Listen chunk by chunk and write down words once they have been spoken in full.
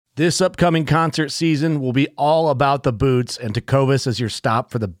This upcoming concert season will be all about the boots, and Tecovas is your stop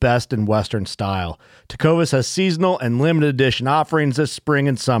for the best in Western style. Tecovas has seasonal and limited edition offerings this spring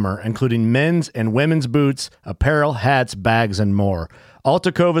and summer, including men's and women's boots, apparel, hats, bags, and more. All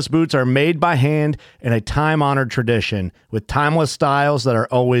Tecovas boots are made by hand in a time-honored tradition with timeless styles that are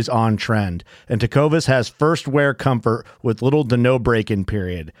always on trend. And Tecovas has first wear comfort with little to no break-in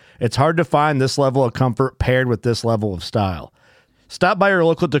period. It's hard to find this level of comfort paired with this level of style. Stop by your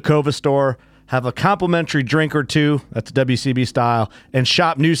local Tecovas store, have a complimentary drink or two, that's WCB style, and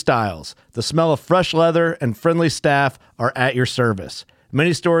shop new styles. The smell of fresh leather and friendly staff are at your service.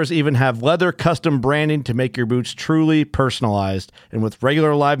 Many stores even have leather custom branding to make your boots truly personalized. And with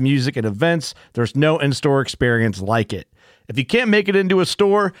regular live music and events, there's no in-store experience like it. If you can't make it into a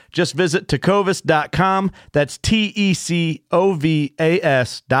store, just visit tecovas.com. That's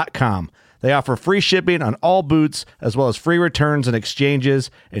TECOVAS.com. They offer free shipping on all boots, as well as free returns and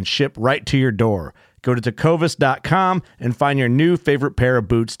exchanges, and ship right to your door. Go to tecovas.com and find your new favorite pair of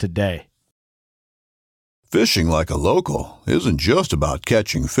boots today. Fishing like a local isn't just about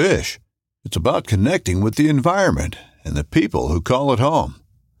catching fish. It's about connecting with the environment and the people who call it home.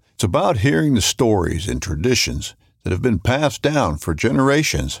 It's about hearing the stories and traditions that have been passed down for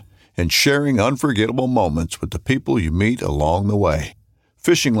generations and sharing unforgettable moments with the people you meet along the way.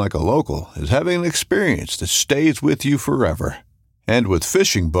 Fishing like a local is having an experience that stays with you forever. And with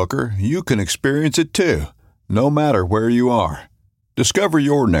Fishing Booker, you can experience it too, no matter where you are. Discover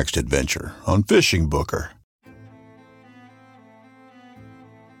your next adventure on Fishing Booker.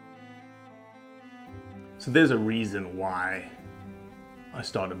 So there's a reason why I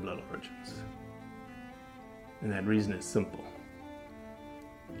started Blood Origins. And that reason is simple.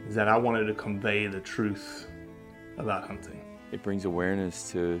 Is that I wanted to convey the truth about hunting. It brings awareness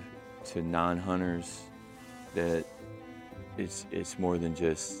to non-hunters that it's more than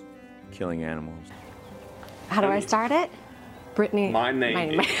just killing animals. How do I start it? Brittany. My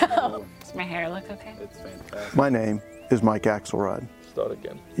name Does my hair look okay? It's fantastic. My name is Mike Axelrod. Start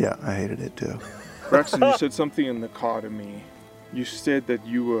again. Yeah, I hated it too. Braxton, you said something in the car to me. You said that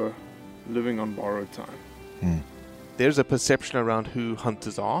you were living on borrowed time. There's a perception around who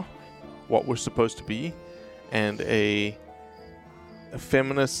hunters are, what we're supposed to be, and a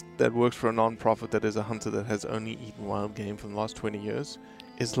feminist that works for a non-profit that is a hunter that has only eaten wild game for the last 20 years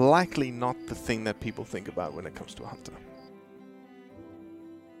is likely not the thing that people think about when it comes to a hunter.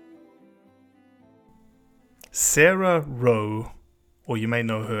 Sarah Rowe, or you may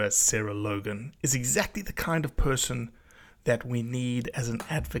know her as Sarah Logan, is exactly the kind of person that we need as an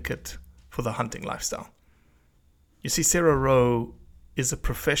advocate for the hunting lifestyle. You see, Sarah Rowe is a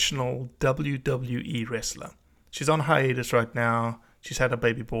professional WWE wrestler. She's on hiatus right now. She's had a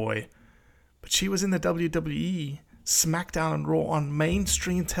baby boy. But she was in the WWE, SmackDown and Raw on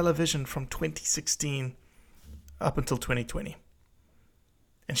mainstream television from 2016 up until 2020.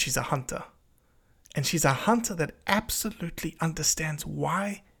 And she's a hunter. And she's a hunter that absolutely understands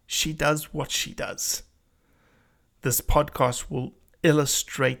why she does what she does. This podcast will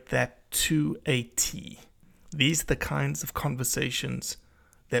illustrate that to a T. These are the kinds of conversations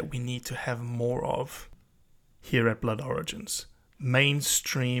that we need to have more of here at Blood Origins.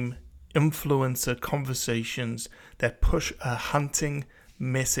 Mainstream influencer conversations that push a hunting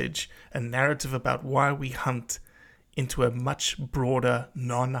message, a narrative about why we hunt into a much broader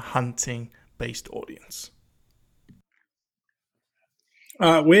non-hunting based audience.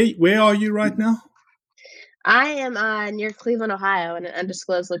 Where are you right now? I am near Cleveland, Ohio, in an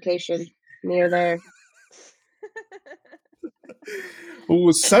undisclosed location near there.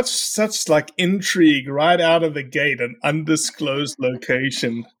 Oh, such like intrigue right out of the gate, an undisclosed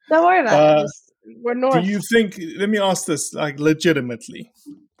location. Don't worry about it. We're north. Do you think, let me ask this, like legitimately,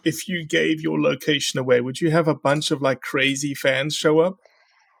 if you gave your location away, would you have a bunch of like crazy fans show up?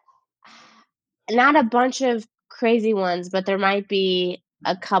 Not a bunch of crazy ones, but there might be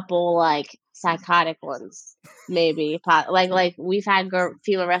a couple like psychotic ones, maybe. Like we've had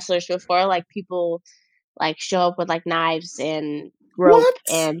female wrestlers before, like people like show up with like knives and rope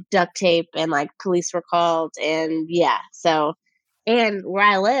and duct tape, and like police were called, and yeah. So, and where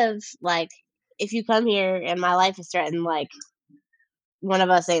I live, like if you come here and my life is threatened, like one of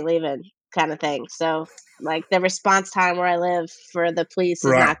us ain't leaving, kind of thing. So, like the response time where I live for the police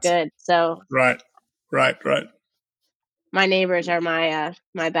is not good. So, right. My neighbors are my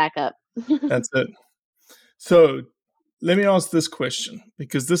backup. That's it. So, let me ask this question,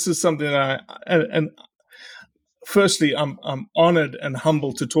 because this is something and firstly, I'm honored and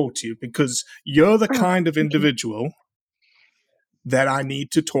humbled to talk to you, because you're the kind of individual that I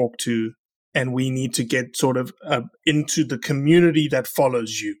need to talk to and we need to get sort of into the community that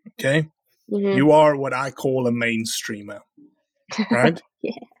follows you. Okay. Mhm. You are what I call a mainstreamer, right?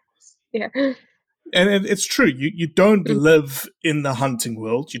 Yeah. And it's true. You don't Mm. live in the hunting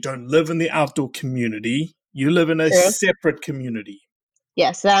world. You don't live in the outdoor community. You live in a True. separate community.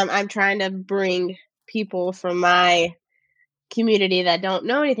 Yes, I'm trying to bring people from my community that don't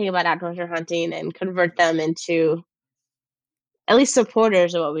know anything about outdoors or hunting and convert them into at least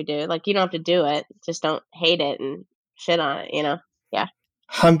supporters of what we do. Like, you don't have to do it, just don't hate it and shit on it, you know? Yeah.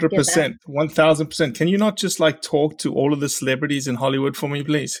 Get that. 100%, 1000%. Can you not just like talk to all of the celebrities in Hollywood for me,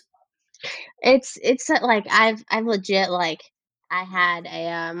 please? It's like I've legit like I had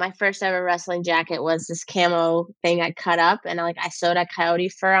a my first ever wrestling jacket was this camo thing I cut up and I sewed a coyote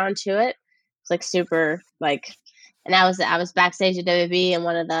fur onto it. It's like super like, and I was backstage at WB and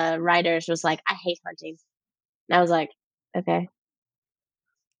one of the writers was like, "I hate hunting," and I was like, "Okay,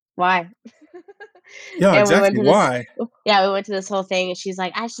 why?" Yeah, And we went exactly. to this, Why? yeah, we went to this whole thing, and she's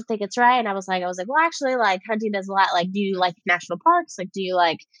like, "I just think it's right," and I was like, "Well, actually, like hunting does a lot. Like, do you like national parks? Like, do you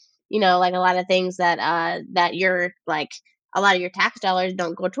like, you know, like a lot of things that that you're like." A lot of your tax dollars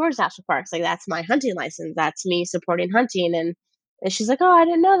don't go towards national parks. Like that's my hunting license. That's me supporting hunting. And she's like, "Oh, I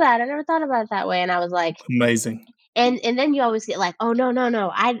didn't know that. I never thought about it that way." And I was like, Amazing. and then you always get like, "Oh, no,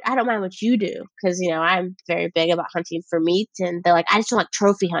 I don't mind what you do," because you know I'm very big about hunting for meat, and they're like, "I just don't like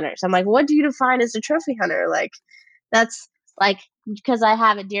trophy hunters." I'm like, "What do you define as a trophy hunter?" Like, that's like because I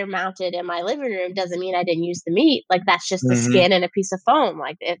have a deer mounted in my living room doesn't mean I didn't use the meat. Like that's just the Mm-hmm. skin and a piece of foam.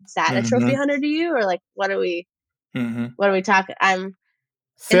 Like, is that a trophy Mm-hmm. hunter to you, or like what are we Mm-hmm. talking? And the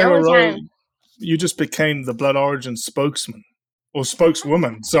Sarah only Rowe, time, you just became the Blood Origin spokesman or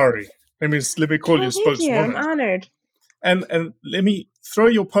spokeswoman. Sorry, let me call you oh, thank you. I'm spokeswoman. honored. And let me throw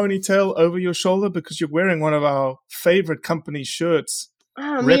your ponytail over your shoulder because you're wearing one of our favorite company shirts.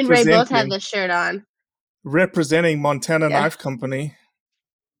 Oh, me and Ray both have representing this shirt on. representing Montana Yeah. Knife Company.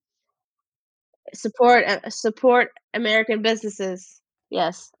 Support American businesses.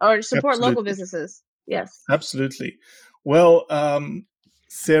 Yes, or support local Absolutely. businesses. Yes. Absolutely. Well,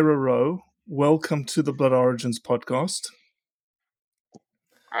 Sarah Rowe, welcome to the Blood Origins podcast.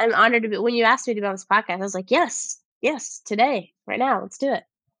 I'm honored to be. When you asked me to be on this podcast, I was like, yes, today, right now, let's do it.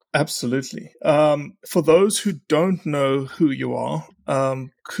 Absolutely. For those who don't know who you are,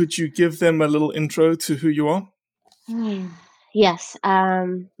 could you give them a little intro to who you are? Yes. My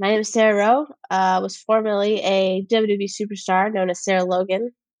name is Sarah Rowe. Was formerly a WWE superstar known as Sarah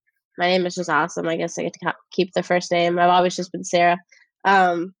Logan. My name is just awesome. I guess I get to keep the first name. I've always just been Sarah.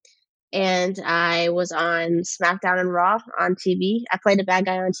 And I was on SmackDown and Raw on TV. I played a bad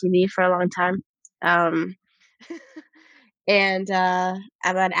guy on TV for a long time. And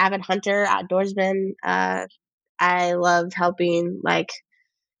I'm an avid hunter, outdoorsman. I love helping, like,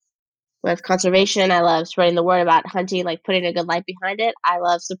 with conservation. I love spreading the word about hunting, like putting a good light behind it. I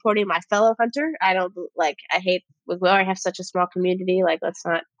love supporting my fellow hunter. I don't like. I hate. We already have such a small community. Like, let's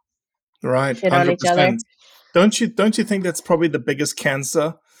not Right, shit on each other. 100%. Don't you think that's probably the biggest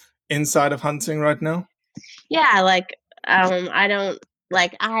cancer inside of hunting right now? Yeah, like I don't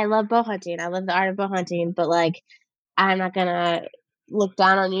like. I love bow hunting. I love the art of bow hunting, but like, I'm not gonna look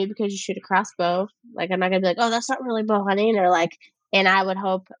down on you because you shoot a crossbow. Like, I'm not gonna be like, "Oh, that's not really bow hunting," or like. And I would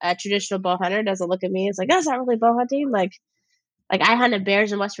hope a traditional bow hunter doesn't look at me. It's like, "That's not really bow hunting." Like I hunted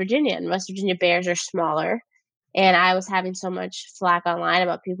bears in West Virginia, and West Virginia bears are smaller. And I was having so much flack online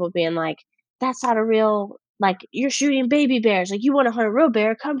about people being like, "That's not a real, like, you're shooting baby bears. Like, you want to hunt a real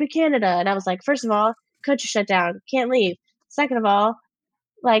bear? Come to Canada." And I was like, first of all, country shut down, can't leave. Second of all,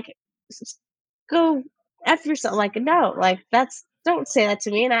 like, go f yourself. Like, no, like don't say that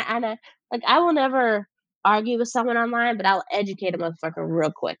to me. And I will never argue with someone online, but I'll educate a motherfucker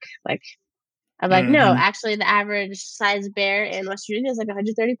real quick. Like, I'm like, no, Mm-hmm. actually, the average size bear in West Virginia is like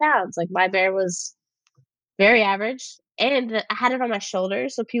 130 pounds. Like, my bear was very average, and I had it on my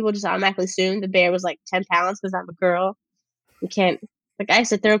shoulders, so people just automatically assumed the bear was like 10 pounds because I'm a girl. You can't, like, I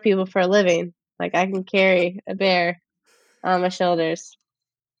used to throw people for a living. Like, I can carry a bear on my shoulders.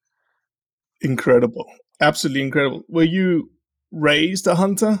 Incredible. Absolutely incredible. Were you raised a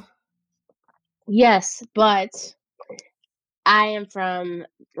hunter? Yes, but I am from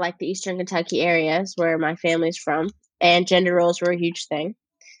like the Eastern Kentucky areas where my family's from, and gender roles were a huge thing.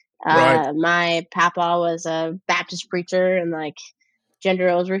 Right. My papa was a Baptist preacher, and like gender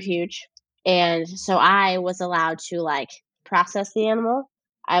roles were huge. And so I was allowed to like process the animal.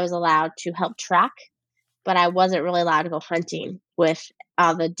 I was allowed to help track, but I wasn't really allowed to go hunting with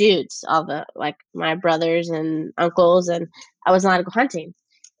all the dudes, all the like my brothers and uncles, and I wasn't allowed to go hunting.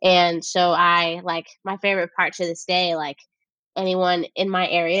 And so I like my favorite part to this day, like anyone in my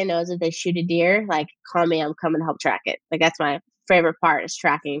area knows if they shoot a deer, like, call me, I'm coming to help track it. Like, that's my favorite part is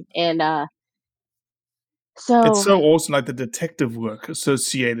tracking. And It's so so awesome, like the detective work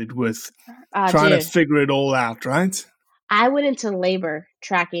associated with uh trying to dude, figure it all out, right? I went into labor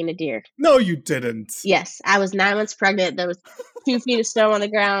tracking a deer. No, you didn't. Yes, I was 9 months pregnant. There was 2 feet of snow on the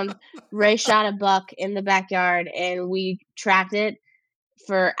ground. Ray shot a buck in the backyard, and we tracked it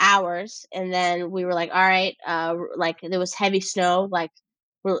for hours. And then we were like, "All right," like there was heavy snow. Like,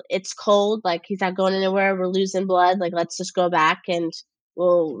 it's cold. Like he's not going anywhere. We're losing blood. Like let's just go back and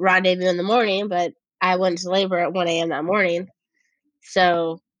we'll rendezvous in the morning. But I went to labor at 1 a.m. that morning.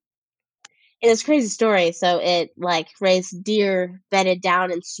 So it's a crazy story. So it like raised deer bedded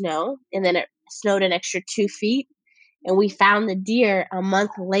down in snow, and then it snowed an extra 2 feet. And we found the deer a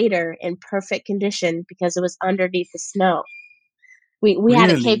month later in perfect condition because it was underneath the snow. We had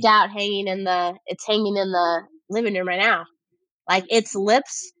it taped Really? out, it's hanging in the living room right now. Like its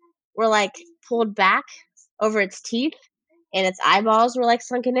lips were like pulled back over its teeth, and its eyeballs were like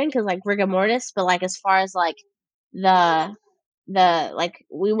sunken in because like rigor mortis. But like as far as like the like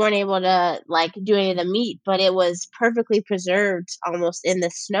we weren't able to like do any of the meat, but it was perfectly preserved almost in the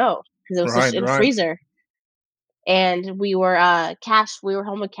snow because it was just Right, in the right. freezer. And we were we were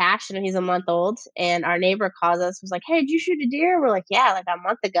home with Cash, and he's a month old, and our neighbor calls us, was like, "Hey, did you shoot a deer?" We're like, "Yeah, like a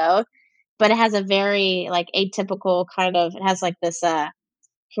month ago." But it has a very like atypical kind of, it has like this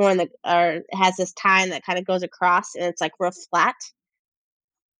horn that, or it has this tine that kind of goes across, and it's like real flat.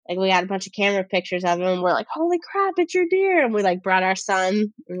 Like we got a bunch of camera pictures of him, and we're like, "Holy crap, it's your deer!" And we like brought our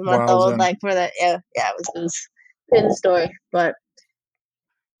son, a month old, Wowza. like for the it was a good story. But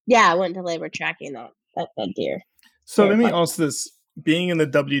yeah, I went to labor tracking that deer. So Very let me fun. ask this. Being in the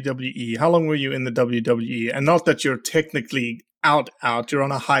WWE, how long were you in the WWE? And not that you're technically out, you're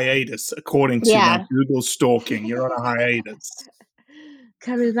on a hiatus, according to my Yeah, Google stalking. You're on a hiatus.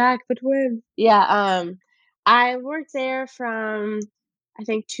 coming back between. Yeah, I worked there from I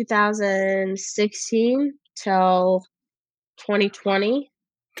think 2016 till 2020.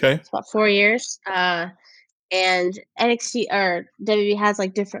 Okay. It's about 4 years. And NXT or WWE has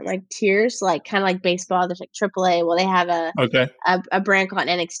like different like tiers, like kind of like baseball. There's like AAA. Well, they have Okay. a brand called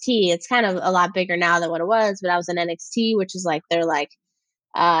NXT. It's kind of a lot bigger now than what it was, but I was in NXT, which is like they're like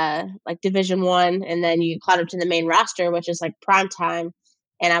Division 1, and then you caught up to the main roster, which is like prime time.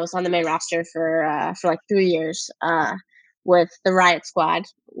 And I was on the main roster for like 3 years with the Riot Squad,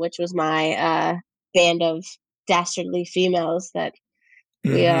 which was my band of dastardly females that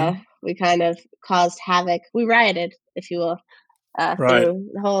Mm-hmm. we kind of caused havoc. We rioted, if you will, Right. through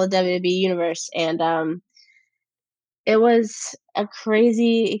the whole WWE universe. And it was a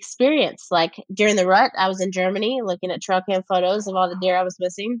crazy experience. Like during the rut, I was in Germany looking at trail cam photos of all the deer I was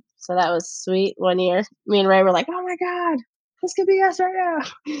missing. So that was sweet. One year, me and Ray were like, "Oh my god, this could be us right now."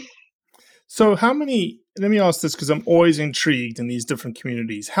 So how many, let me ask this because I'm always intrigued in these different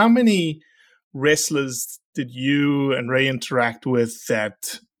communities. How many wrestlers did you and Ray interact with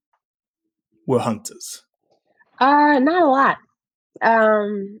that were hunters? Not a lot.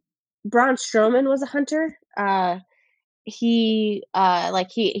 Braun Strowman was a hunter. He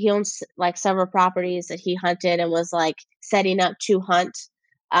owns like several properties that he hunted and was like setting up to hunt.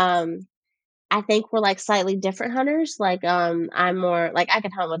 Um, I think we're like slightly different hunters. Like I'm more like I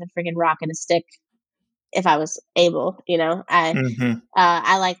could hunt with a freaking rock and a stick if I was able. You know, Mm-hmm.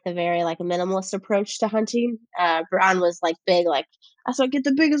 I like the very like minimalist approach to hunting. Braun was like big, like I said, get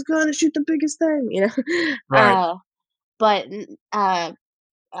the biggest gun and shoot the biggest thing. You know, Right. but uh,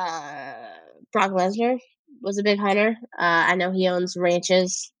 Brock Lesnar was a big hunter. I know he owns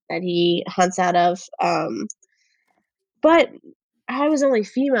ranches that he hunts out of. But I was only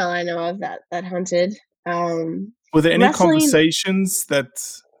female I know of that hunted. Were there any Wrestling, conversations that,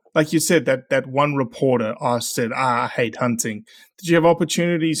 like you said, that one reporter asked, said, I hate hunting. Did you have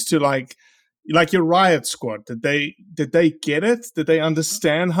opportunities to like your Riot Squad? Did they get it? Did they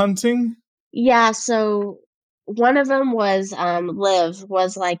understand hunting? yeah. So one of them was Liv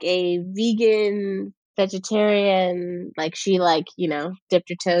was like a vegan vegetarian. Like she like dipped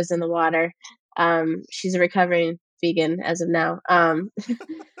her toes in the water. She's a recovering vegan as of now.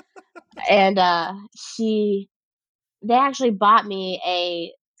 And they actually bought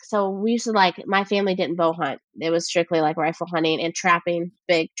me so we used to like my family didn't bow hunt. It was strictly like rifle hunting and trapping.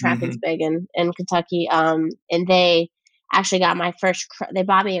 Trapping's Mm-hmm. big in Kentucky. And they actually got my first. They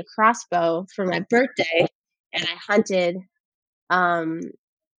bought me a crossbow for my birthday, and I hunted.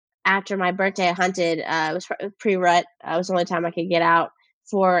 After my birthday, I hunted. It was pre-rut. It was the only time I could get out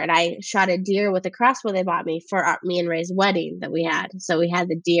and I shot a deer with a crossbow they bought me for me and Ray's wedding that we had. So we had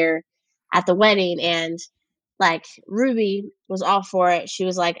the deer at the wedding, and like Ruby was all for it. She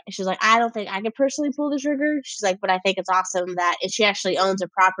was like, I don't think I could personally pull the trigger. She's like, but I think it's awesome that she actually owns a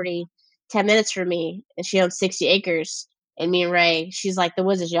property 10 minutes from me, and she owns 60 acres. And me and Ray, she's like, the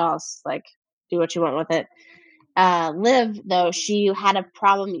woods is y'all's. Like, do what you want with it. Liv, though, she had a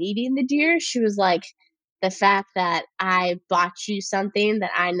problem eating the deer. She was like, the fact that I bought you something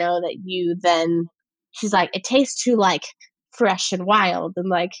that I know that you then, she's like, it tastes too like fresh and wild. And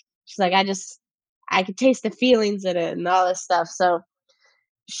like, she's like, I could taste the feelings in it and all this stuff. So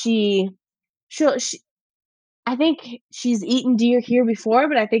she I think she's eaten deer here before,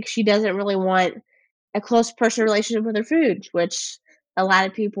 but I think she doesn't really want a close personal relationship with her food, which a lot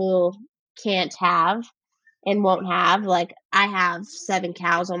of people can't have and won't have. Like, I have 7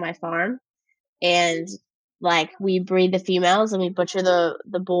 cows on my farm, and like we breed the females and we butcher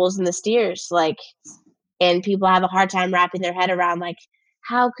the bulls and the steers. Like, and people have a hard time wrapping their head around like,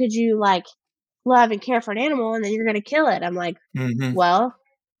 how could you like love and care for an animal and then you're gonna kill it? I'm like, well,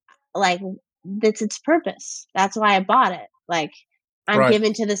 like, that's its purpose. That's why I bought it. Like, I'm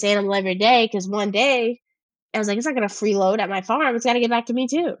giving to this animal every day because one day I was like, it's not gonna freeload at my farm. It's got to get back to me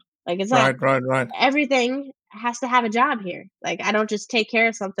too. Like, it's not right. Everything has to have a job here. Like, I don't just take care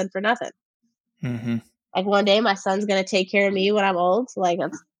of something for nothing. Like, one day my son's gonna take care of me when I'm old. So, like,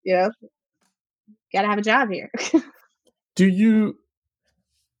 that's, gotta have a job here. Do you,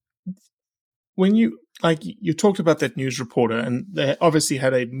 when you, like, you talked about that news reporter and they obviously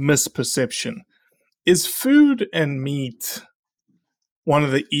had a misperception. Is food and meat one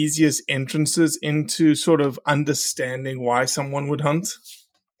of the easiest entrances into sort of understanding why someone would hunt?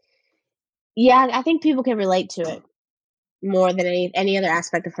 Yeah, I think people can relate to it more than any other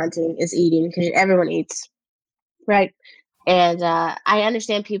aspect of hunting is eating, because everyone eats, right? And I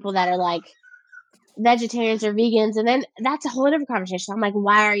understand people that are like vegetarians or vegans, and then that's a whole different conversation. I'm like,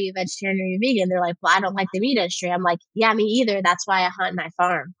 why are you vegetarian or you vegan? They're like, well, I don't like the meat industry. I'm like, yeah, me either. That's why I hunt my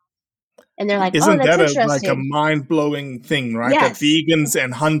farm. And they're like, Isn't oh, that's that interesting. like a mind-blowing thing, right? Yes. That vegans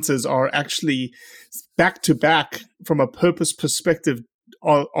and hunters are actually back to back from a purpose perspective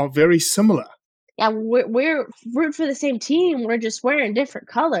are very similar. Yeah, we're root for the same team. We're just wearing different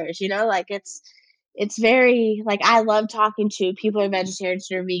colors, like it's very, like, I love talking to people who are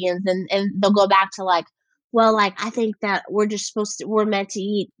vegetarians or vegans, and they'll go back to like, well, like, I think that we're meant to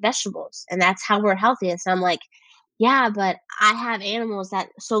eat vegetables and that's how we're healthiest. I'm like, yeah, but I have animals that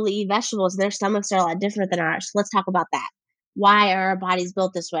solely eat vegetables and their stomachs are a lot different than ours. So let's talk about that. Why are our bodies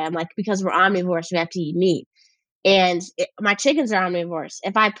built this way? I'm like, because we're omnivores, we have to eat meat. And my chickens are omnivores.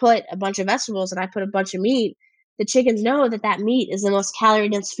 If I put a bunch of vegetables and I put a bunch of meat, the chickens know that meat is the most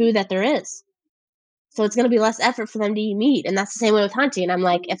calorie-dense food that there is. So it's going to be less effort for them to eat meat. And that's the same way with hunting. I'm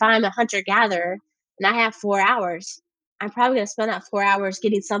like, if I'm a hunter-gatherer and I have 4 hours, I'm probably going to spend that 4 hours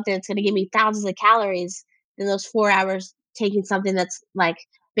getting something that's going to give me thousands of calories than those 4 hours taking something that's like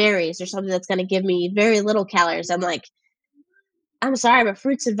berries or something that's going to give me very little calories. I'm like, I'm sorry, but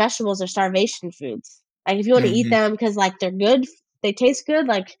fruits and vegetables are starvation foods. Like, if you want to eat them because like they're good, they taste good,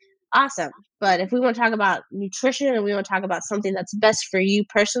 like, awesome. But if we want to talk about nutrition and we want to talk about something that's best for you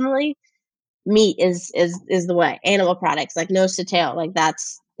personally, meat is the way. Animal products, like nose to tail, like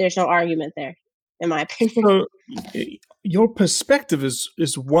there's no argument there, in my opinion. So your perspective is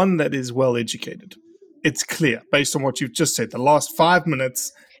one that is well educated. It's clear based on what you've just said. The last 5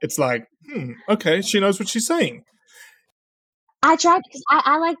 minutes, it's like, okay, she knows what she's saying. I tried because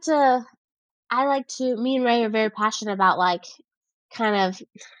I like to. Me and Ray are very passionate about like kind of,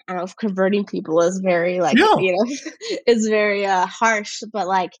 I don't know if converting people is very like is very harsh, but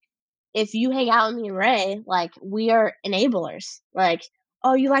like if you hang out with me and Ray, like we are enablers. Like,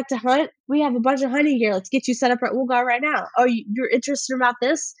 oh, you like to hunt? We have a bunch of hunting gear. Let's get you set up. We'll go right now. Oh, you're interested about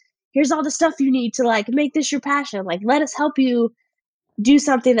this? Here's all the stuff you need to like make this your passion. Like, let us help you do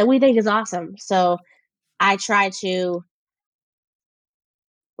something that we think is awesome. So I try to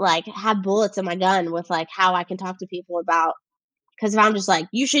like have bullets in my gun with like how I can talk to people about, because if I'm just like,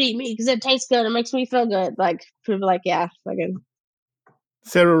 you should eat meat because it tastes good, it makes me feel good, like people are like, yeah, fucking.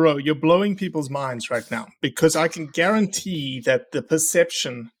 Sarah Rowe, you're blowing people's minds right now, because I can guarantee that the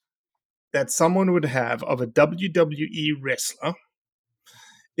perception that someone would have of a WWE wrestler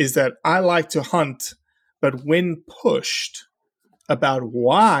is that I like to hunt, but when pushed about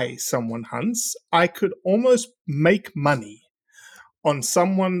why someone hunts, I could almost make money on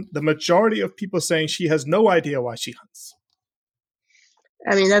someone, the majority of people saying she has no idea why she hunts.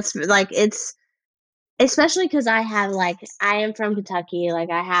 I mean, that's like, it's especially because I am from Kentucky. Like,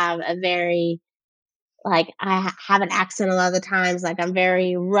 I have a very, like, I have an accent a lot of the times. Like, I'm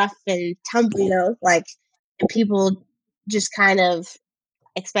very rough and tumble, like, and people just kind of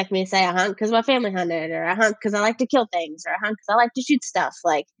expect me to say I hunt because my family hunted, or I hunt because I like to kill things, or I hunt because I like to shoot stuff.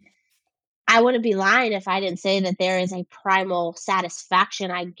 Like, I wouldn't be lying if I didn't say that there is a primal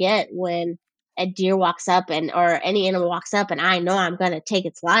satisfaction I get when a deer walks up or any animal walks up and I know I'm going to take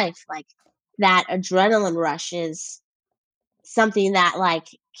its life. Like, that adrenaline rush is something that like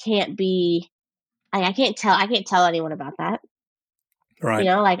can't be, like, I can't tell anyone about that. Right. You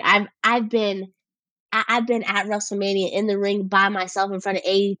know, like I've been at WrestleMania in the ring by myself in front of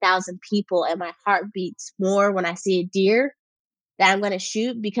 80,000 people, and my heart beats more when I see a deer that I'm going to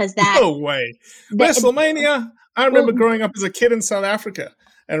shoot, because No way. WrestleMania. I remember growing up as a kid in South Africa,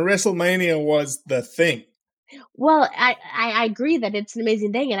 and WrestleMania was the thing. Well, I agree that it's an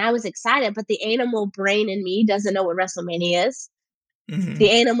amazing thing, and I was excited, but the animal brain in me doesn't know what WrestleMania is. Mhm. The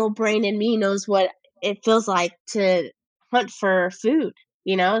animal brain in me knows what it feels like to hunt for food,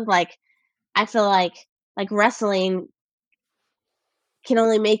 you know? Like, I feel like wrestling can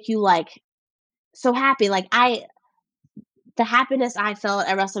only make you, like, so happy. Like, the happiness I felt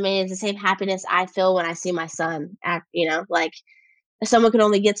at WrestleMania is the same happiness I feel when I see my son act, you know? Like, someone can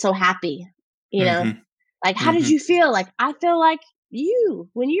only get so happy, you know? Mhm. Like, how did Mhm. you feel? Like, I feel like you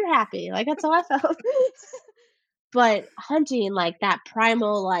when you're happy. Like, that's how I felt. But hunting, like, that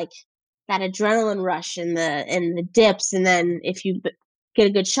primal, like, that adrenaline rush and the dips, and then if you get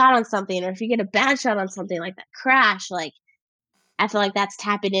a good shot on something, or if you get a bad shot on something, like that crash, like, I feel like that's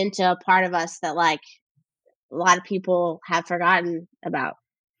tapping into a part of us that, like, a lot of people have forgotten about.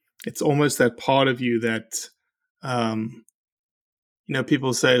 It's almost that part of you that,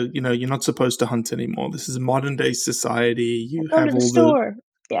 people say, you're not supposed to hunt anymore. This is modern day society. You Go to have the all store.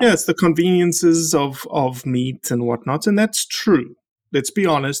 Yeah. it's the conveniences of meat and whatnot, and that's true. Let's be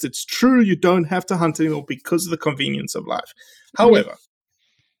honest, it's true. You don't have to hunt anymore because of the convenience of life. However,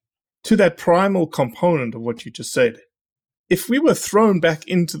 to that primal component of what you just said, if we were thrown back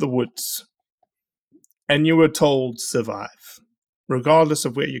into the woods and you were told survive, regardless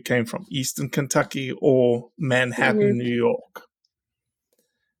of where you came from, Eastern Kentucky or Manhattan, New York,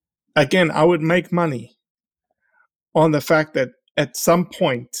 again, I would make money on the fact that at some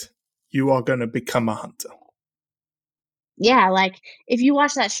point you are going to become a hunter. Yeah, like, if you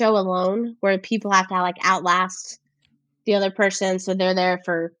watch that show Alone, where people have to, like, outlast the other person, so they're there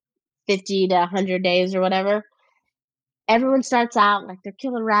for 50 to 100 days or whatever. Everyone starts out like they're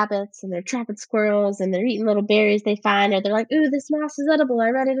killing rabbits and they're trapping squirrels and they're eating little berries they find, or they're like, "Ooh, this mouse is edible. I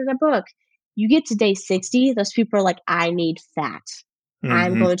read it in a book." You get to day 60, those people are like, "I need fat.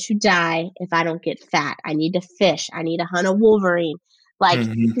 I'm Mhm. going to die if I don't get fat. I need to fish. I need to hunt a wolverine." Like,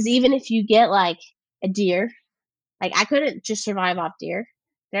 Mhm. because even if you get like a deer, like, I couldn't just survive off deer.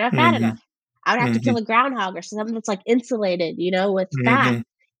 They're not fat Mhm. enough. I would have to kill Mhm. a groundhog or something that's like insulated, you know, with fat. Mhm.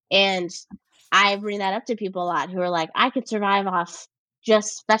 And I bring that up to people a lot who are like, "I could survive off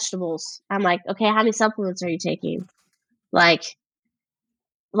just vegetables." I'm like, "Okay, how many supplements are you taking?" Like,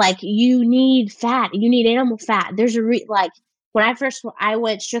 you need fat. You need animal fat. There's a like, when I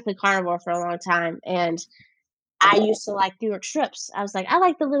went strictly carnivore for a long time, and I used to like New York strips. I was like, I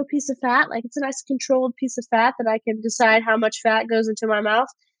like the little piece of fat. Like, it's a nice controlled piece of fat that I can decide how much fat goes into my mouth.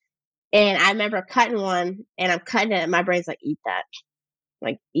 And I remember cutting one, and I'm cutting it, and my brain's like, "Eat that.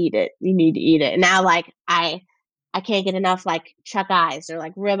 Like, eat it. You need to eat it." And now, like, I can't get enough, like, chuck eyes or,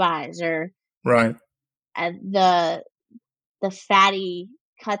 like, rib eyes, or Right. the fatty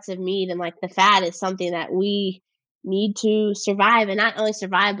cuts of meat, and, like, the fat is something that we need to survive, and not only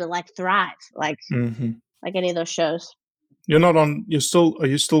survive, but, like, thrive, like Mhm. any of those shows. Are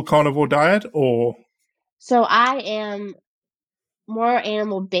you still carnivore diet, or? So I am more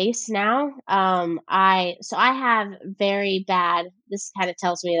animal based now. I have very bad. This kind of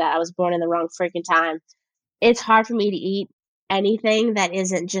tells me that I was born in the wrong freaking time. It's hard for me to eat anything that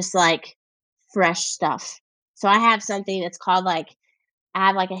isn't just like fresh stuff. So I have something that's called like, I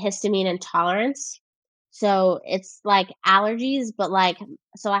have like a histamine intolerance. So it's like allergies, but like,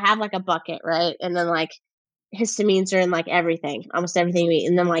 so I have like a bucket, right? And then like histamines are in like everything, almost everything we eat.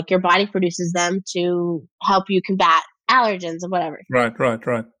 And then like your body produces them to help you combat allergens or whatever. Right.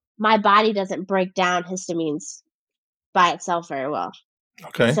 My body doesn't break down histamines by itself very well.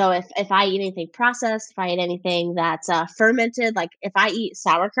 Okay. So if I eat anything processed, if I eat anything that's fermented, like if I eat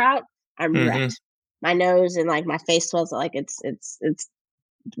sauerkraut, I'm Mhm. wrecked. My nose and like my face smells like it's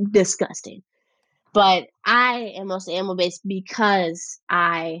disgusting. But I am mostly animal based because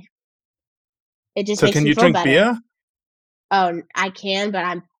it just So makes can me you feel drink better. beer? Oh, I can,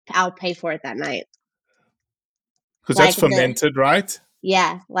 but I'll pay for it that night. Because Like that's fermented, right?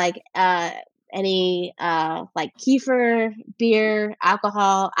 yeah, like any like kefir, beer,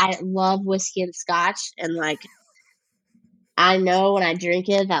 alcohol. I love whiskey and scotch, and like I know when I drink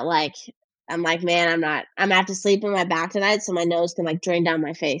it that like I'm like, man, I'm gonna have to sleep on my back tonight so my nose can like drain down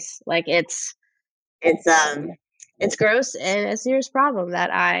my face. Like it's gross and a serious problem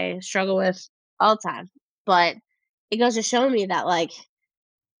that I struggle with all the time. But it goes to show me that like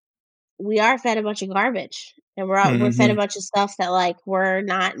we are fed a bunch of garbage and we're fed a Mhm. bunch of stuff that like we're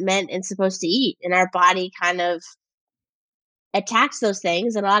not meant and supposed to eat, and our body kind of attacks those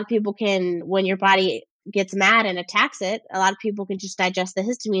things. And a lot of people can, when your body gets mad and attacks it, a lot of people can just digest the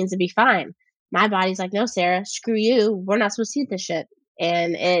histamines and be fine. My body's like, no, Sarah, screw you. We're not supposed to eat this shit,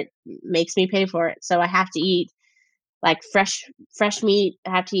 and it makes me pay for it. So I have to eat like fresh meat.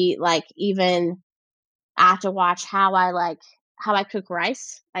 I have to eat like even. I have to watch how I cook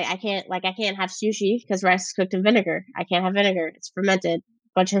rice. I can't have sushi because rice is cooked in vinegar. I can't have vinegar. It's fermented.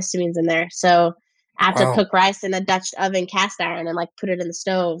 Bunch of histamines in there. So I have to Wow. cook rice in a Dutch oven cast iron and like put it in the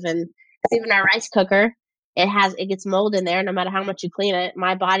stove. And even our rice cooker, it gets mold in there no matter how much you clean it.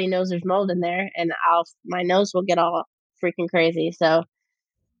 My body knows there's mold in there, and my nose will get all freaking crazy. So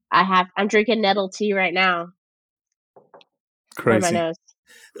I'm drinking nettle tea right now for my Crazy. nose.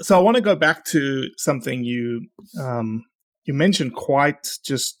 So I want to go back to something you mentioned quite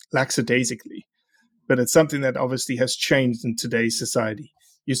just lackadaisically, but it's something that obviously has changed in today's society.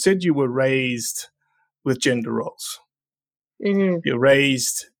 You said you were raised with gender roles. Mm-hmm. You're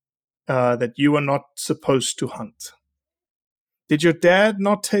raised that you are not supposed to hunt. Did your dad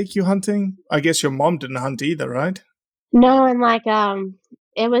not take you hunting? I guess your mom didn't hunt either, right? No, and like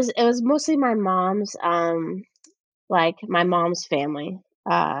it was mostly my mom's family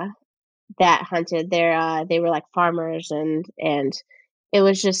that hunted. They were like farmers, and it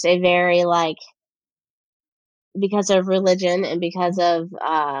was just a very like, because of religion and because of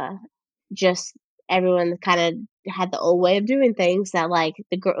just everyone kind of had the old way of doing things, that like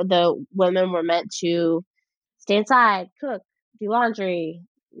the women were meant to stay inside, cook, do laundry,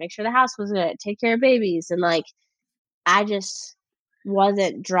 make sure the house was good, take care of babies, and like I just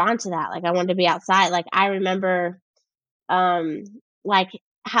wasn't drawn to that. Like I wanted to be outside. Like I remember um like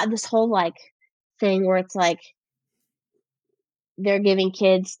how this whole like thing where it's like they're giving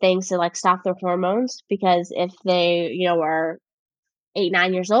kids things to like stop their hormones, because if they, are 8,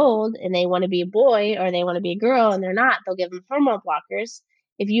 9 years old and they want to be a boy or they want to be a girl and they're not, they'll give them hormone blockers.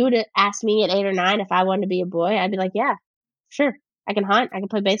 If you would have asked me at 8 or 9 if I wanted to be a boy, I'd be like, yeah, sure. I can hunt. I can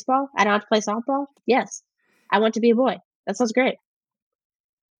play baseball. I don't have to play softball. Yes. I want to be a boy. That sounds great.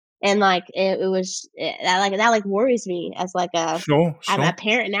 And like it was that like worries me as like Sure. I'm a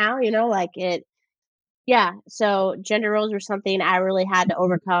parent now, like it. Yeah. So gender roles were something I really had to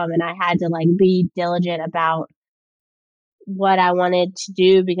overcome, and I had to like be diligent about what I wanted to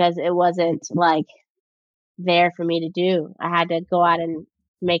do because it wasn't like there for me to do. I had to go out and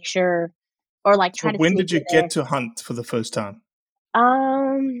make sure, or like So try to when sneak did you it there. get to hunt for the first time?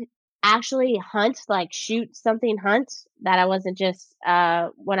 Actually hunt, like shoot something, hunt that I wasn't just uh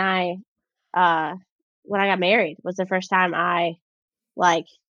when I got married was the first time I like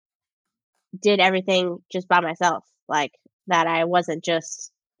did everything just by myself, like that I wasn't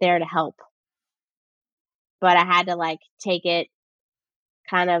just there to help, but I had to like take it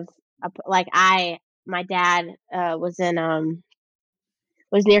kind of like my dad was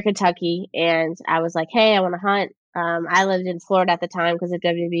near Kentucky, and I was like, "Hey, I want to hunt." I lived in Florida at the time because of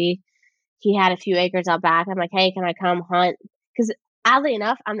WB. He had a few acres out back. I'm like, "Hey, can I come hunt?" Because oddly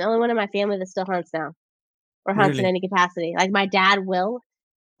enough, I'm the only one in my family that still hunts now, or hunts in Really? any capacity. Like my dad will,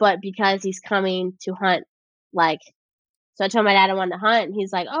 but because he's coming to hunt, like, so I told my dad I wanted to hunt, and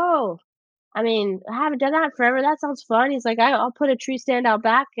he's like, "Oh, I mean, I haven't done that in forever. That sounds fun." He's like, I'll put a tree stand out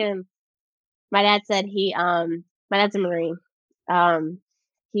back." And my dad said my dad's a Marine. Um,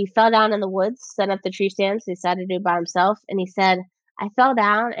 he fell down in the woods, set up the tree stand, so he decided to do it by himself. And he said, "I fell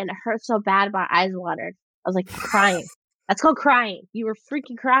down and it hurt so bad my eyes watered." I was like, "You're crying. That's called crying. You were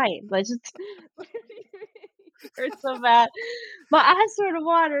freaking crying. Like just it hurt so bad. My eyes started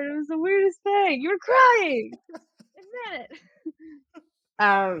watering. It was the weirdest thing. You were crying. Admit it."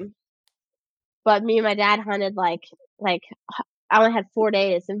 Um, but me and my dad hunted like I only had 4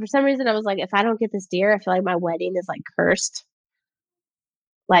 days, and for some reason I was like, if I don't get this deer, I feel like my wedding is like cursed.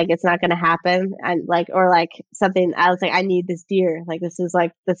 Like it's not gonna happen, and like, or like something. I was like, I need this deer. Like this is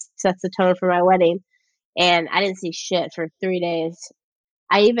like, this sets the tone for my wedding. And I didn't see shit for 3 days.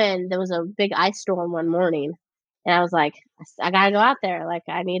 There was a big ice storm one morning, and I was like, I gotta go out there. Like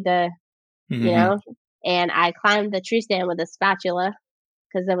I need to, you Mhm. know. And I climbed the tree stand with a spatula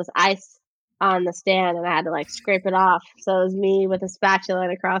because there was ice on the stand, and I had to like scrape it off. So it was me with a spatula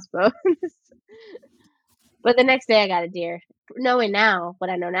and a crossbow. But the next day I got a deer. Knowing now what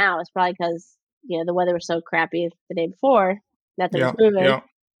I know now is probably because the weather was so crappy the day before, nothing was Yeah, moving, yeah,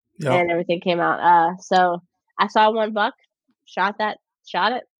 yeah. and everything came out. So I saw one buck, shot it,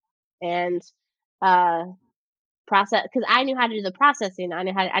 and process, because I knew how to do the processing. I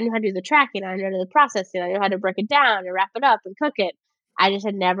knew how to do the tracking. I knew how to do the processing. I knew how to break it down and wrap it up and cook it. I just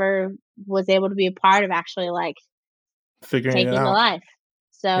had never was able to be a part of actually like Figuring it taking the out. life.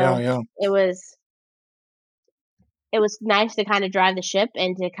 Yeah, So yeah. it was nice to kind of drive the ship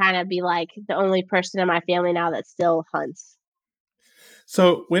and to kind of be like the only person in my family now that still hunts.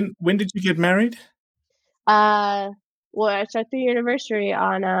 So when did you get married? Well, it's our 3-year anniversary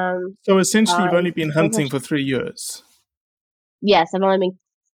on So essentially, you've on only been hunting for 3 years. Yes, I've only been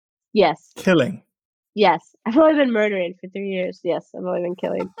yes. Killing. Yes, I've only been murdering for 3 years. Yes, I've only been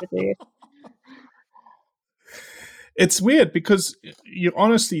killing for 3 years. It's weird because you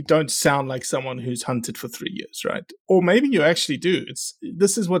honestly don't sound like someone who's hunted for 3 years, right? Or maybe you actually do.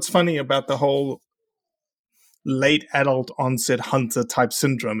 This is what's funny about the whole late adult onset hunter type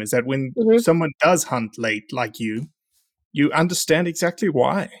syndrome, is that when someone does hunt late like you understand exactly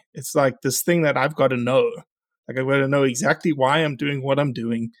why. It's like this thing that I've got to know. Like I've got to know exactly why I'm doing what I'm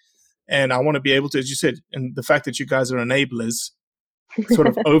doing. And I want to be able to, as you said, and the fact that you guys are enablers sort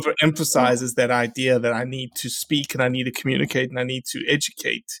of overemphasizes that idea that I need to speak and I need to communicate and I need to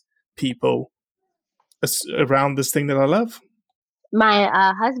educate people around this thing that I love.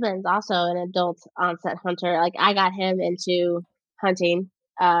 My husband's also an adult onset hunter. Like I got him into hunting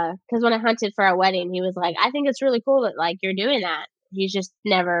because when I hunted for our wedding, he was like, "I think it's really cool that like you're doing that." He's just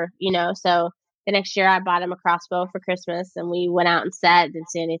never, So the next year, I bought him a crossbow for Christmas, and we went out and sat,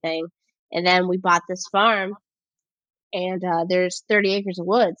 didn't see anything, and then we bought this farm, and there's 30 acres of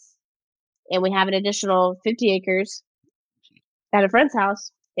woods, and we have an additional 50 acres at a friend's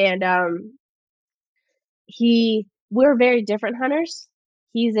house, and we're very different hunters.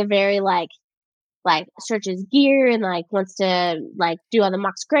 He's a very like searches gear and like wants to like do all the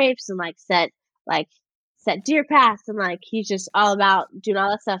mock scrapes and like set deer paths, and like he's just all about doing all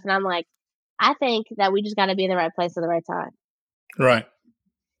that stuff. And I'm like, I think that we just got to be in the right place at the right time. Right.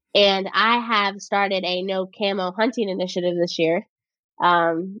 And I have started a no camo hunting initiative this year.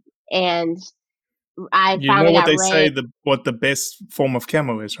 And I finally what got they Ray. say what the best form of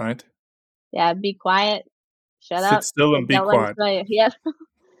camo is, right? Yeah, be quiet, shut Sit up, still and be don't let me quiet. smell you. Yep.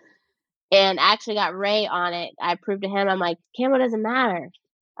 And I actually got Ray on it. I proved to him, I'm like, camo doesn't matter.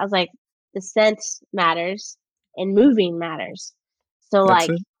 I was like, the scent matters and moving matters. So That's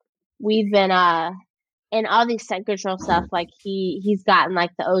like it. we've been in all these scent control stuff, like he's gotten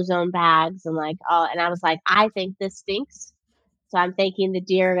like the ozone bags and like all, and I was like, I think this stinks. So I'm thinking the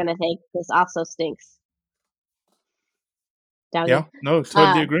deer are gonna think this also stinks. Yeah, no,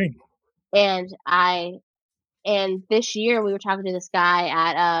 totally agree. And this year we were talking to this guy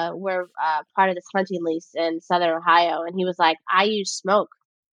at we're part of this hunting lease in Southern Ohio, and he was like, I use smoke.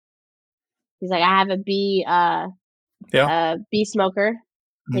 He's like, I have a bee smoker.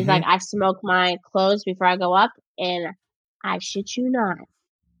 He's like, I smoke my clothes before I go up, and I shit you not.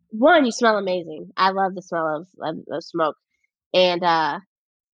 One, you smell amazing. I love the smell of smoke. And like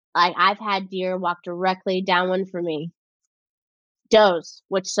I've had deer walk directly downwind from me. Does,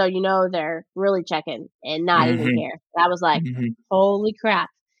 which so they're really checking and not even care. And I was like, holy crap.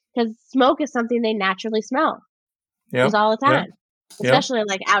 Because smoke is something they naturally smell. Just all the time. Especially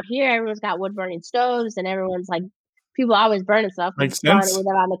like out here, everyone's got wood burning stoves and everyone's like, people always burning stuff. Makes It's fun. sense. We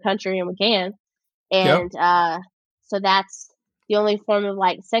live out in the country and we can. And so that's the only form of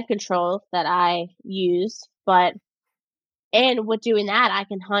like scent control that I use. And with doing that, I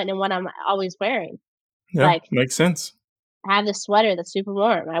can hunt in what I'm always wearing. Yeah, like makes sense. I have this sweater that's super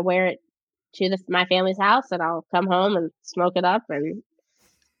warm. I wear it to my family's house, and I'll come home and smoke it up. And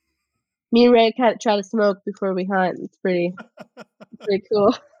me and Ray kind of try to smoke before we hunt. It's pretty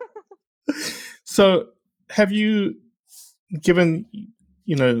cool. So, have you, given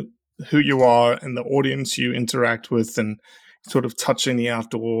who you are and the audience you interact with, and sort of touching the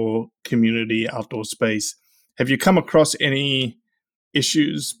outdoor community, outdoor space, have you come across any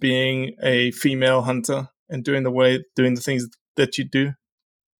issues being a female hunter and doing the things that you do?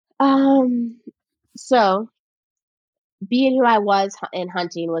 So being who I was in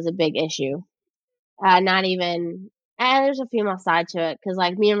hunting was a big issue. Not even, there's a female side to it, because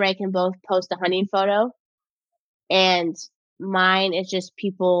like me and Ray can both post a hunting photo, and mine is just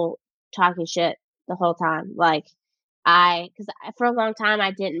people talking shit the whole time. Like because for a long time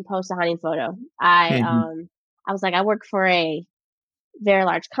I didn't post a hunting photo. I was like, I work for a very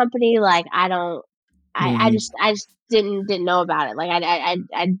large company. Like I just didn't know about it. Like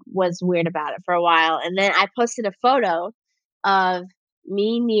I was weird about it for a while, and then I posted a photo of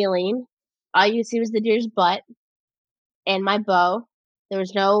me kneeling all you see was the deer's butt and my bow. There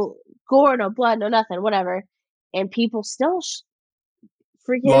was no gore, no blood, no nothing, whatever. And people still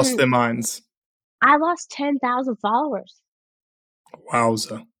Lost their minds. I lost 10,000 followers.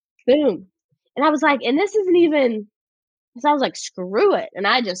 Wowza. Boom. And I was like, and this isn't even, so I was like, screw it. And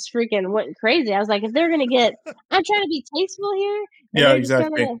I just freaking went crazy. I was like, if they're going to get, I'm trying to be tasteful here. Yeah,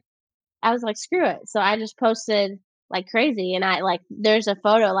 exactly. I was like, screw it. So I just posted like crazy. And there's a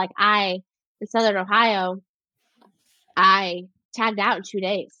photo, in Southern Ohio, I tagged out in 2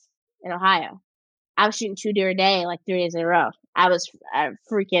 days in Ohio. I was shooting 2 deer a day, 3 days in a row. I was a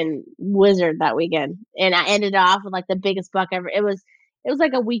freaking wizard that weekend. And I ended off with the biggest buck ever. It was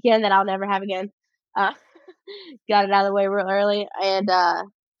like a weekend that I'll never have again. Got it out of the way real early. And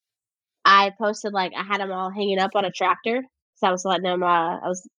I posted, I had them all hanging up on a tractor. So I was letting them, I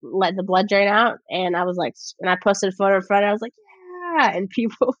was letting the blood drain out. And I was and I posted a photo in front. I was like, yeah. And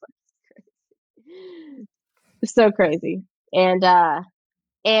people, so crazy. And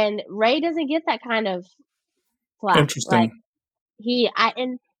Ray doesn't get that kind of flack. Interesting.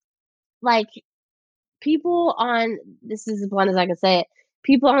 People on, this is as blunt as I can say it,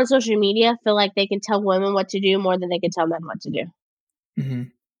 people on social media feel like they can tell women what to do more than they can tell men what to do. Mm-hmm.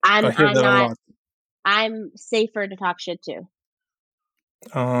 I'm that not. A lot. I'm safer to talk shit to.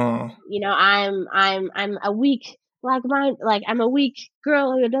 Oh. I'm a weak I'm a weak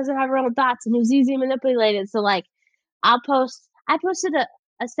girl who doesn't have her own thoughts and who's easily manipulated. So I posted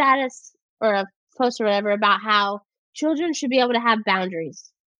a status or a post or whatever about how children should be able to have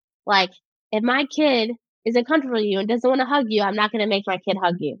boundaries. If my kid isn't comfortable with you and doesn't want to hug you, I'm not going to make my kid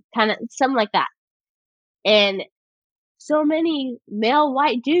hug you. Kind of something like that. And so many male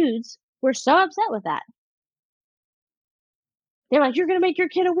white dudes were so upset with that. They're like, you're going to make your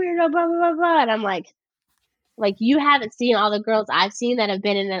kid a weirdo, blah, blah, blah, blah. And I'm like, you haven't seen all the girls I've seen that have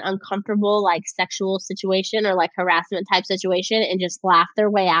been in an uncomfortable, sexual situation or harassment type situation and just laugh their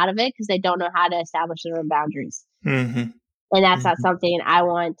way out of it because they don't know how to establish their own boundaries. Mm-hmm. And that's not something I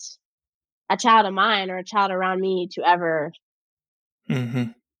want a child of mine or a child around me to ever,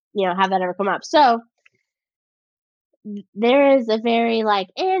 have that ever come up. So there is a very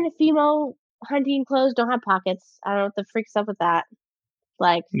and female hunting clothes don't have pockets. I don't know what the freak's up with that.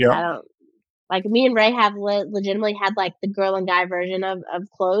 I don't, me and Ray have legitimately had the girl and guy version of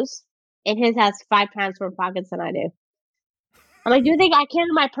clothes, and his has 5 times more pockets than I do. I'm like, do you think I carry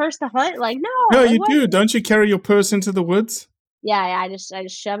my purse to hunt? No. No, you do. Don't you carry your purse into the woods? Yeah, I just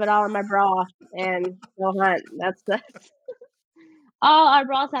shove it all in my bra and go hunt. That's all our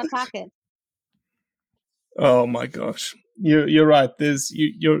bras have pockets. Oh my gosh, you're right.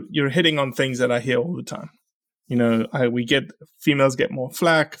 You're hitting on things that I hear all the time. Females get more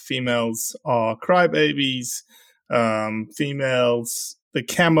flack. Females are crybabies. Females, the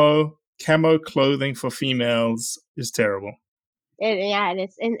camo clothing for females is terrible. And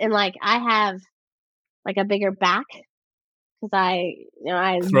it's and I have a bigger back because I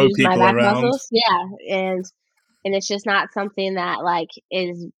throw use people my back around. muscles. Yeah, and it's just not something that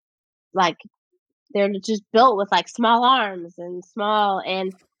is they're just built with small arms and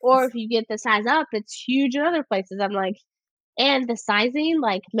or if you get the size up, it's huge in other places. I'm and the sizing,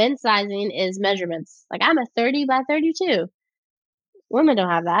 men's sizing is measurements. I'm a 30 by 32. Women don't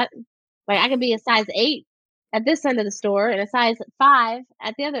have that. I could be a size 8 at this end of the store and a size 5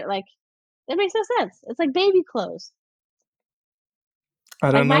 at the other. It makes no sense. It's like baby clothes. I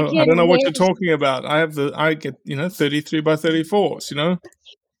don't know. I don't know what you're talking about. I get 33 by 34s.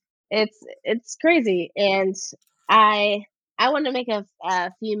 It's crazy, and I want to make a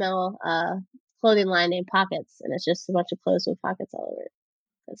female clothing line named Pockets, and it's just a bunch of clothes with pockets all over it.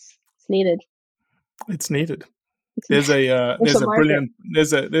 It's needed. It's needed. There's a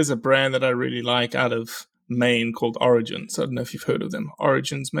brand that I really like out of Maine called Origins. I don't know if you've heard of them.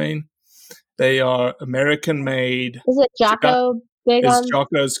 Origins Maine. They are American made. Is it Jocko? It's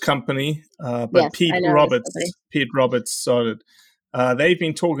Jocko's company, but yes, Pete Roberts started. They've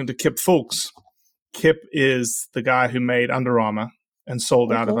been talking to Kip Fulks. Kip is the guy who made Under Armour and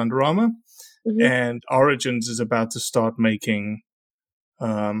sold out of Under Armour. Mm-hmm. And Origins is about to start making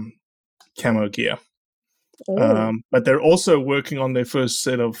camo gear. But they're also working on their first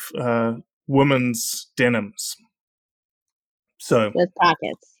set of women's denims. So with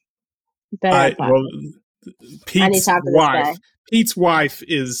pockets. Pete's wife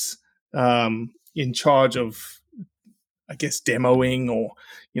is in charge of, I guess, demoing or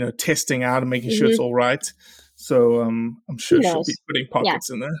testing out and making sure it's all right. So I'm sure she'll be putting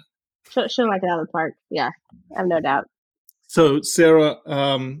pockets in there. She'll like it out of the park. Yeah, I have no doubt. So Sarah,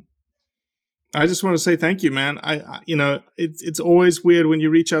 I just want to say thank you, man. It's always weird when you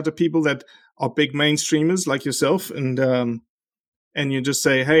reach out to people that are big mainstreamers like yourself, and you just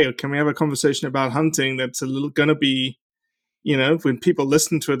say, "Hey, can we have a conversation about hunting?" That's a little gonna be, when people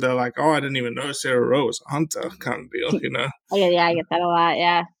listen to it, they're like, "Oh, I didn't even know Sarah Rowe was a hunter," kind of deal, Yeah, I get that a lot.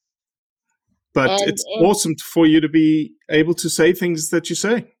 Yeah. But it's awesome for you to be able to say things that you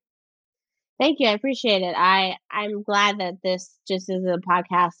say. Thank you. I appreciate it. I'm glad that this just is a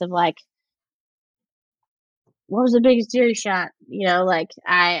podcast of like, what was the biggest deer shot?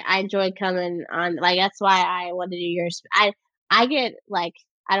 I enjoyed coming on. Like, that's why I wanted to do yours. I get like,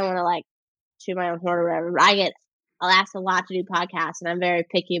 I don't want to like toot my own horn or whatever, but I'll ask a lot to do podcasts, and I'm very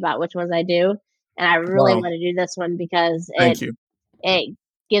picky about which ones I do. And I really want to do this one because it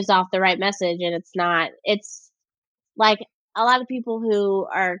gives off the right message, and it's like a lot of people who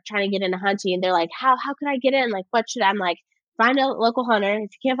are trying to get into hunting, and they're like, how could I get in? Like, what should I'm like, find a local hunter.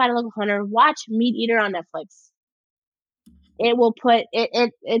 If you can't find a local hunter, watch Meat Eater on Netflix. It will put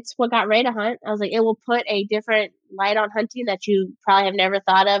it's what got Ray to hunt. I was like, it will put a different light on hunting that you probably have never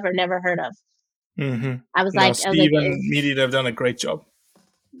thought of or never heard of. Mm-hmm. I was like, Steve and Meat Eater have done a great job.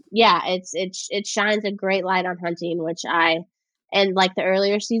 Yeah, it shines a great light on hunting, and like the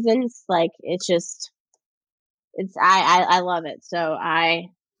earlier seasons, like I love it. So I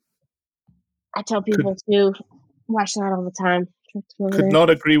tell people to watch that all the time. Could not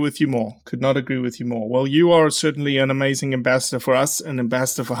agree with you more. Well, you are certainly an amazing ambassador for us, an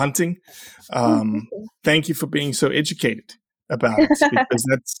ambassador for hunting. Thank you for being so educated about it, because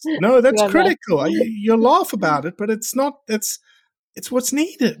that's critical. You laugh about it, but it's not. It's what's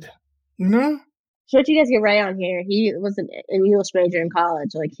needed. Should you guys get Ray on here? He was an English major in college.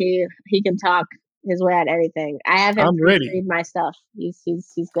 Like he can talk his way out of anything. I have him read my stuff. He's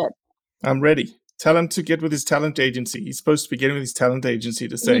good. I'm ready. Tell him to get with his talent agency. He's supposed to be getting with his talent agency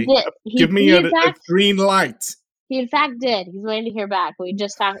to say, "Give me a green light." He in fact did. He's waiting to hear back. We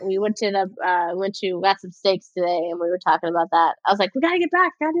just talked. We got some steaks today, and we were talking about that. I was like, "We gotta get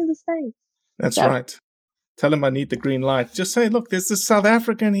back. Gotta do this thing." That's right. Tell him I need the green light. Just say, "Look, there's this South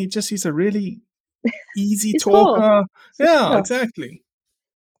African. He's a really easy talker." Cool. Yeah, exactly.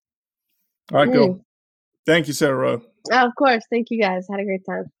 All right, go. Thank you, Sarah Rowe. Oh, of course. Thank you, guys. Had a great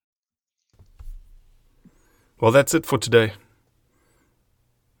time. Well, that's it for today.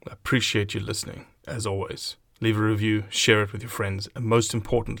 I appreciate you listening, as always. Leave a review, share it with your friends, and most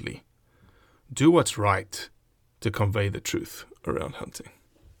importantly, do what's right to convey the truth around hunting.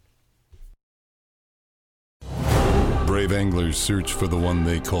 Brave anglers search for the one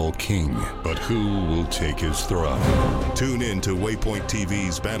they call king, but who will take his throne? Tune in to Waypoint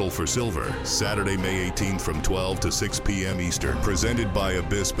TV's Battle for Silver, Saturday, May 18th from 12 to 6 p.m. Eastern, presented by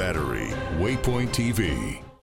Abyss Battery. Waypoint TV.